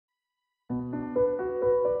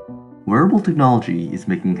Wearable technology is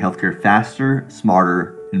making healthcare faster,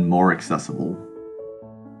 smarter, and more accessible.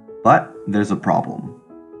 But there's a problem.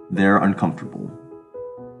 They're uncomfortable.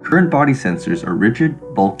 Current body sensors are rigid,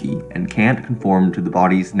 bulky, and can't conform to the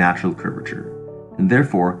body's natural curvature, and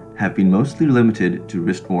therefore have been mostly limited to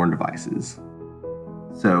wrist-worn devices.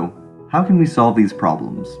 So, how can we solve these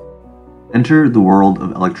problems? Enter the world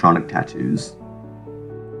of electronic tattoos.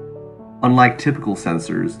 Unlike typical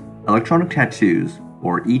sensors, electronic tattoos,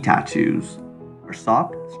 or e-tattoos, are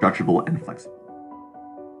soft, stretchable, and flexible.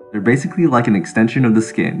 They're basically like an extension of the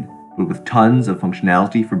skin, but with tons of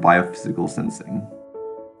functionality for biophysical sensing.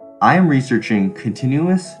 I am researching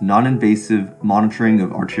continuous, non-invasive monitoring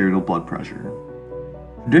of arterial blood pressure.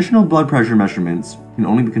 Traditional blood pressure measurements can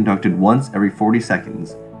only be conducted once every 40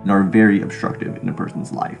 seconds and are very obstructive in a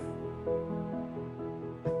person's life.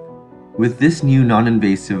 With this new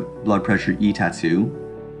non-invasive blood pressure e-tattoo,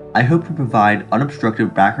 I hope to provide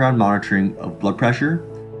unobstructive background monitoring of blood pressure,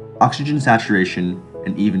 oxygen saturation,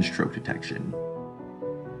 and even stroke detection.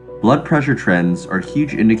 Blood pressure trends are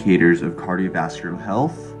huge indicators of cardiovascular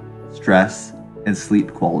health, stress, and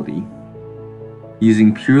sleep quality.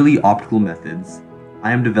 Using purely optical methods,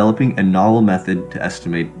 I am developing a novel method to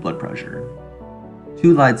estimate blood pressure.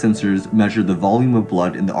 Two light sensors measure the volume of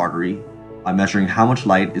blood in the artery by measuring how much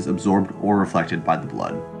light is absorbed or reflected by the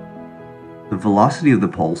blood. The velocity of the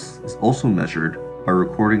pulse is also measured by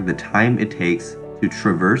recording the time it takes to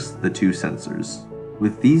traverse the two sensors.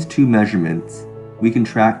 With these two measurements, we can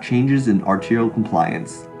track changes in arterial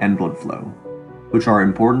compliance and blood flow, which are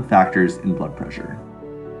important factors in blood pressure.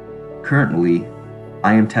 Currently,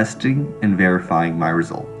 I am testing and verifying my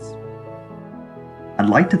results. I'd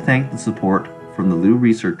like to thank the support from the Liu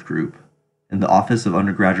Research Group and the Office of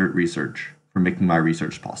Undergraduate Research for making my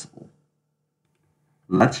research possible.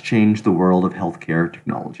 Let's change the world of healthcare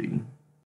technology.